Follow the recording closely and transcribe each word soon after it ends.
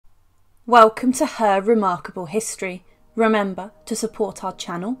Welcome to Her Remarkable History. Remember, to support our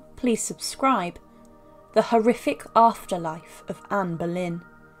channel, please subscribe. The horrific afterlife of Anne Boleyn.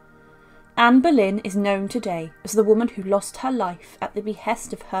 Anne Boleyn is known today as the woman who lost her life at the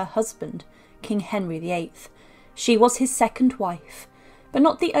behest of her husband, King Henry VIII. She was his second wife, but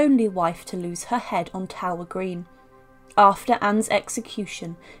not the only wife to lose her head on Tower Green. After Anne's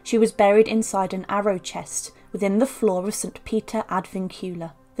execution, she was buried inside an arrow chest within the floor of St. Peter ad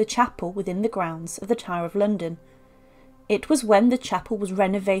Vincula, the chapel within the grounds of the Tower of London. It was when the chapel was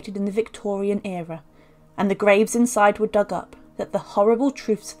renovated in the Victorian era, and the graves inside were dug up, that the horrible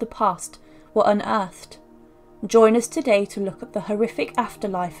truths of the past were unearthed. Join us today to look at the horrific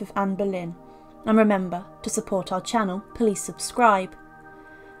afterlife of Anne Boleyn, and remember, to support our channel, please subscribe.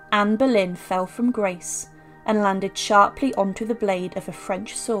 Anne Boleyn fell from grace and landed sharply onto the blade of a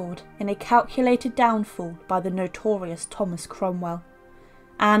French sword in a calculated downfall by the notorious Thomas Cromwell.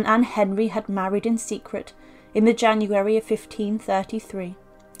 Anne and Henry had married in secret in the January of 1533,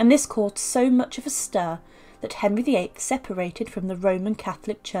 and this caused so much of a stir that Henry VIII separated from the Roman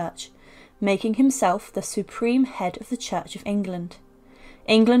Catholic Church, making himself the supreme head of the Church of England.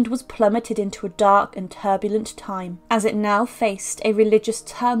 England was plummeted into a dark and turbulent time, as it now faced a religious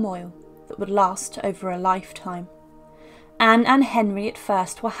turmoil that would last over a lifetime. Anne and Henry at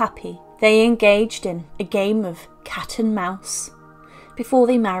first were happy. They engaged in a game of cat and mouse before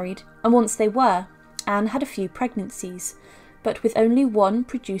they married, and once they were, Anne had a few pregnancies, but with only one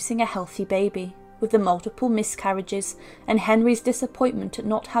producing a healthy baby. With the multiple miscarriages and Henry's disappointment at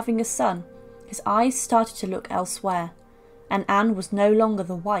not having a son, his eyes started to look elsewhere, and Anne was no longer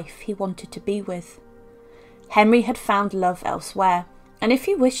the wife he wanted to be with. Henry had found love elsewhere, and if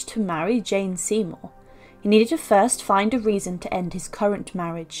he wished to marry Jane Seymour, he needed to first find a reason to end his current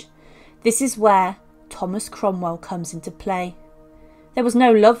marriage. This is where Thomas Cromwell comes into play. There was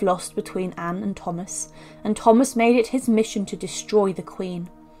no love lost between Anne and Thomas made it his mission to destroy the Queen.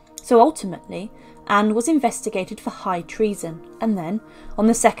 So ultimately, Anne was investigated for high treason, and then, on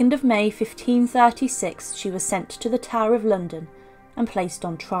the 2nd of May 1536, she was sent to the Tower of London and placed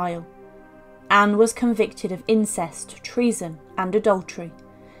on trial. Anne was convicted of incest, treason and adultery,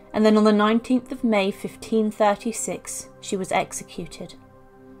 and then on the 19th of May 1536, she was executed.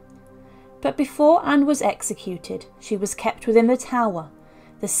 But before Anne was executed, she was kept within the Tower,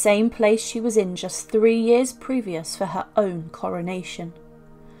 the same place she was in just 3 years previous for her own coronation.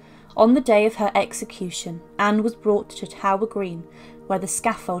 On the day of her execution, Anne was brought to Tower Green, where the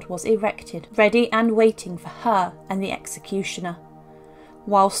scaffold was erected, ready and waiting for her and the executioner.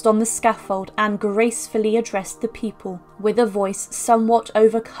 Whilst on the scaffold, Anne gracefully addressed the people with a voice somewhat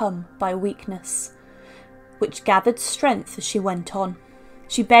overcome by weakness, which gathered strength as she went on.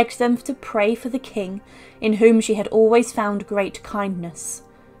 She begged them to pray for the king, in whom she had always found great kindness,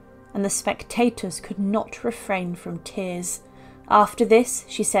 and the spectators could not refrain from tears. After this,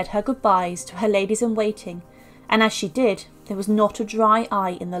 she said her goodbyes to her ladies-in-waiting, and as she did, there was not a dry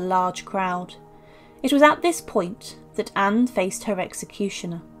eye in the large crowd. It was at this point that Anne faced her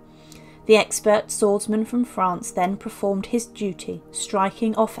executioner. The expert swordsman from France then performed his duty,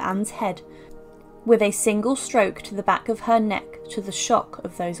 striking off Anne's head with a single stroke to the back of her neck, to the shock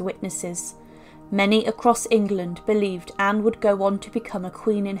of those witnesses. Many across England believed Anne would go on to become a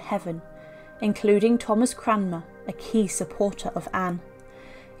queen in heaven, including Thomas Cranmer, a key supporter of Anne.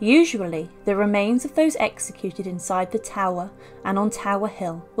 Usually, the remains of those executed inside the Tower and on Tower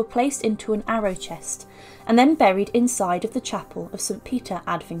Hill were placed into an arrow chest and then buried inside of the chapel of St. Peter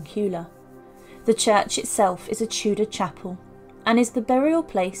ad Vincula. The church itself is a Tudor chapel and is the burial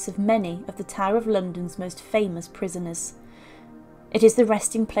place of many of the Tower of London's most famous prisoners. It is the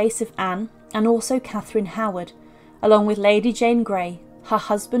resting place of Anne and also Catherine Howard, along with Lady Jane Grey, her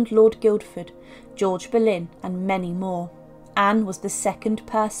husband Lord Guildford, George Boleyn and many more. Anne was the second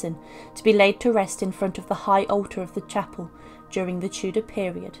person to be laid to rest in front of the high altar of the chapel during the Tudor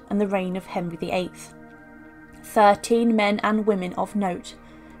period and the reign of Henry VIII. 13 men and women of note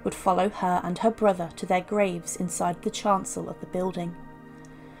would follow her and her brother to their graves inside the chancel of the building.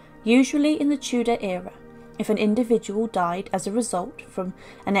 Usually in the Tudor era, if an individual died as a result from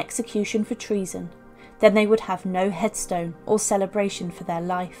an execution for treason, then they would have no headstone or celebration for their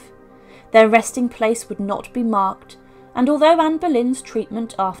life. Their resting place would not be marked, and although Anne Boleyn's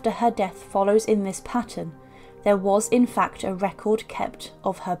treatment after her death follows in this pattern, there was in fact a record kept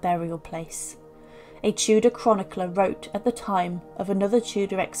of her burial place. A Tudor chronicler wrote at the time of another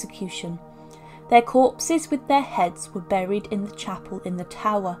Tudor execution, "Their corpses with their heads were buried in the chapel in the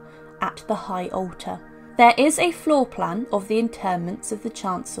Tower at the high altar." There is a floor plan of the interments of the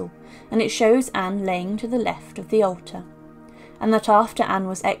chancel, and it shows Anne laying to the left of the altar. and that after Anne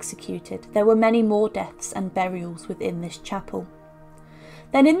was executed there were many more deaths and burials within this chapel.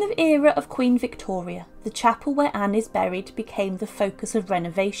 Then in the era of Queen Victoria, the chapel where Anne is buried became the focus of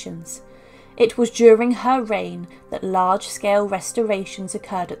renovations. It was during her reign that large-scale restorations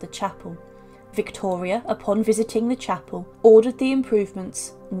occurred at the chapel. Victoria, upon visiting the chapel, ordered the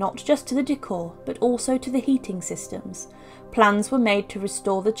improvements not just to the decor but also to the heating systems. Plans were made to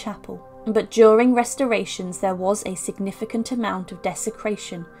restore the chapel, but during restorations there was a significant amount of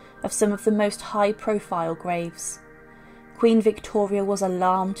desecration of some of the most high-profile graves. Queen Victoria was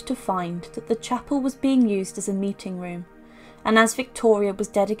alarmed to find that the chapel was being used as a meeting room, and as Victoria was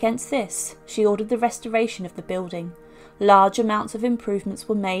dead against this, she ordered the restoration of the building. Large amounts of improvements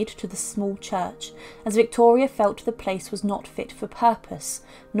were made to the small church, as Victoria felt the place was not fit for purpose,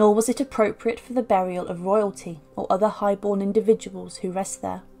 nor was it appropriate for the burial of royalty or other high-born individuals who rest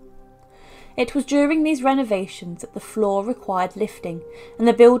there. It was during these renovations that the floor required lifting, and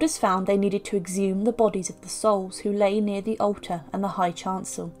the builders found they needed to exhume the bodies of the souls who lay near the altar and the high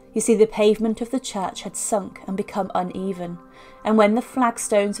chancel. You see, the pavement of the church had sunk and become uneven, and when the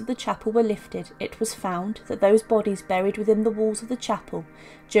flagstones of the chapel were lifted, it was found that those bodies buried within the walls of the chapel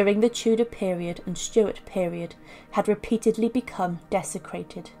during the Tudor period and Stuart period had repeatedly become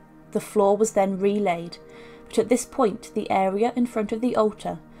desecrated. The floor was then relaid, but at this point the area in front of the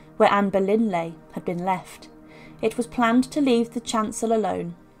altar where Anne Boleyn lay had been left. It was planned to leave the chancel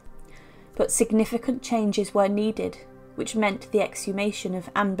alone, but significant changes were needed, which meant the exhumation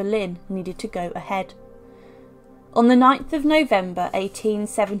of Anne Boleyn needed to go ahead. On the 9th of November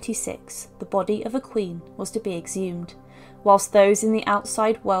 1876, the body of a queen was to be exhumed, whilst those in the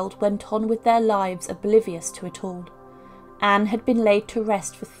outside world went on with their lives oblivious to it all. Anne had been laid to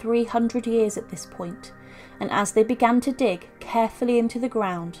rest for 300 years at this point, and as they began to dig carefully into the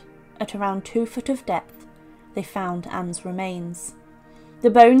ground, at around 2 foot of depth, they found Anne's remains.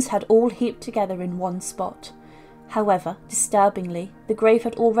 The bones had all heaped together in one spot. However, disturbingly, the grave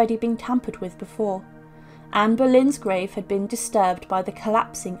had already been tampered with before. Anne Boleyn's grave had been disturbed by the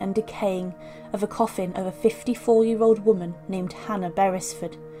collapsing and decaying of a coffin of a 54-year-old woman named Hannah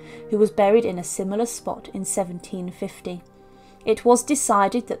Beresford, who was buried in a similar spot in 1750. It was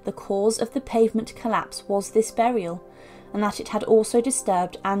decided that the cause of the pavement collapse was this burial, and that it had also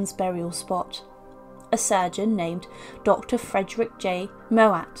disturbed Anne's burial spot. A surgeon named Dr. Frederick J.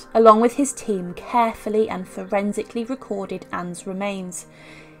 Moat, along with his team, carefully and forensically recorded Anne's remains.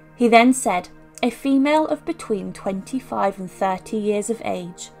 He then said, "A female of between 25 and 30 years of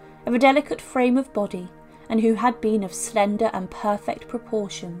age, of a delicate frame of body, and who had been of slender and perfect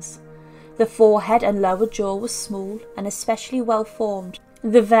proportions. The forehead and lower jaw were small and especially well formed.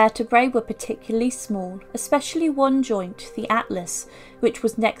 The vertebrae were particularly small, especially one joint, the atlas, which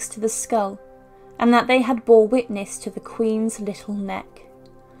was next to the skull, and that they had bore witness to the Queen's little neck."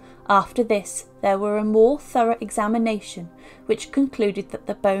 After this, there were a more thorough examination, which concluded that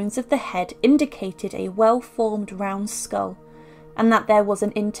the bones of the head indicated a well-formed round skull, and that there was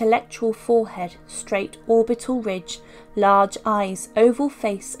an intellectual forehead, straight orbital ridge, large eyes, oval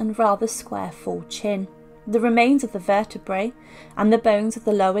face, and rather square full chin. The remains of the vertebrae and the bones of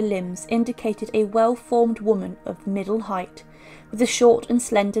the lower limbs indicated a well-formed woman of middle height, with a short and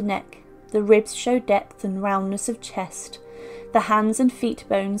slender neck. The ribs showed depth and roundness of chest. The hands and feet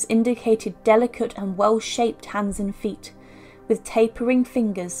bones indicated delicate and well-shaped hands and feet, with tapering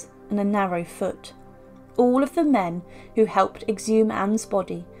fingers and a narrow foot. All of the men who helped exhume Anne's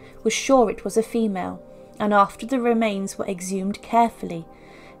body were sure it was a female, and after the remains were exhumed carefully,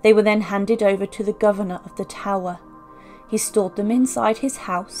 they were then handed over to the governor of the Tower. He stored them inside his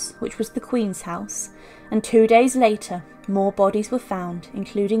house, which was the Queen's house, and 2 days later more bodies were found,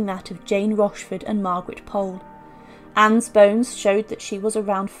 including that of Jane Rochford and Margaret Pole. Anne's bones showed that she was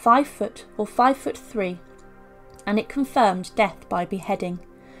around 5 foot or 5'3", and it confirmed death by beheading.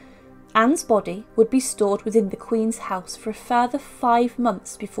 Anne's body would be stored within the Queen's house for a further 5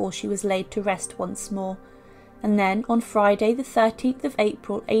 months before she was laid to rest once more, and then on Friday the 13th of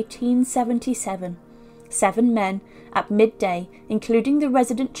April 1877, 7 men at midday, including the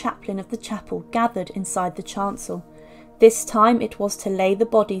resident chaplain of the chapel, gathered inside the chancel. This time it was to lay the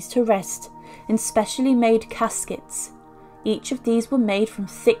bodies to rest in specially made caskets. Each of these were made from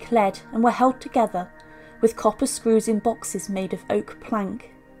thick lead and were held together with copper screws in boxes made of oak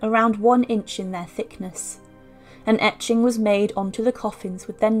plank, around 1 inch in their thickness. An etching was made onto the coffins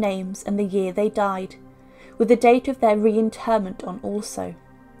with their names and the year they died, with the date of their reinterment on also.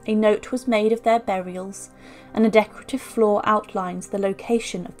 A note was made of their burials, and a decorative floor outlines the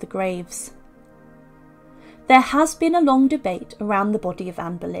location of the graves. There has been a long debate around the body of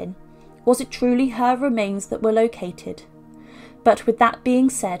Anne Boleyn. Was it truly her remains that were located? But with that being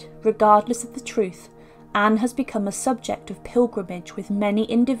said, regardless of the truth, Anne has become a subject of pilgrimage, with many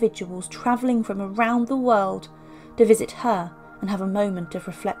individuals travelling from around the world to visit her and have a moment of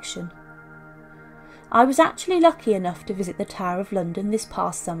reflection. I was actually lucky enough to visit the Tower of London this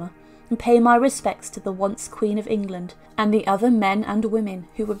past summer and pay my respects to the once Queen of England and the other men and women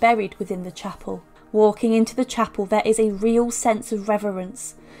who were buried within the chapel. Walking into the chapel, there is a real sense of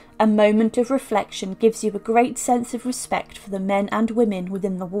reverence. A moment of reflection gives you a great sense of respect for the men and women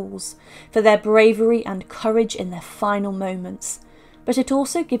within the walls, for their bravery and courage in their final moments. But it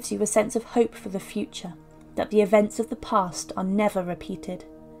also gives you a sense of hope for the future, that the events of the past are never repeated.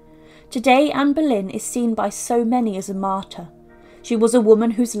 Today, Anne Boleyn is seen by so many as a martyr. She was a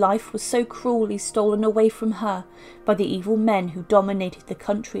woman whose life was so cruelly stolen away from her by the evil men who dominated the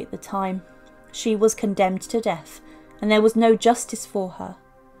country at the time. She was condemned to death, and there was no justice for her.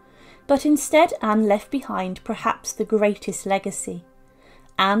 But instead, Anne left behind perhaps the greatest legacy.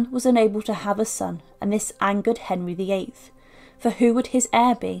 Anne was unable to have a son, and this angered Henry VIII, for who would his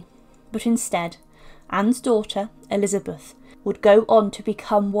heir be? But instead, Anne's daughter, Elizabeth, would go on to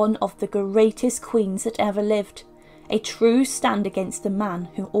become one of the greatest queens that ever lived, a true stand against the man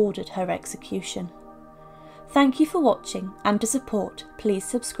who ordered her execution. Thank you for watching, and to support, please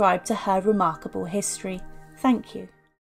subscribe to Her Remarkable History. Thank you.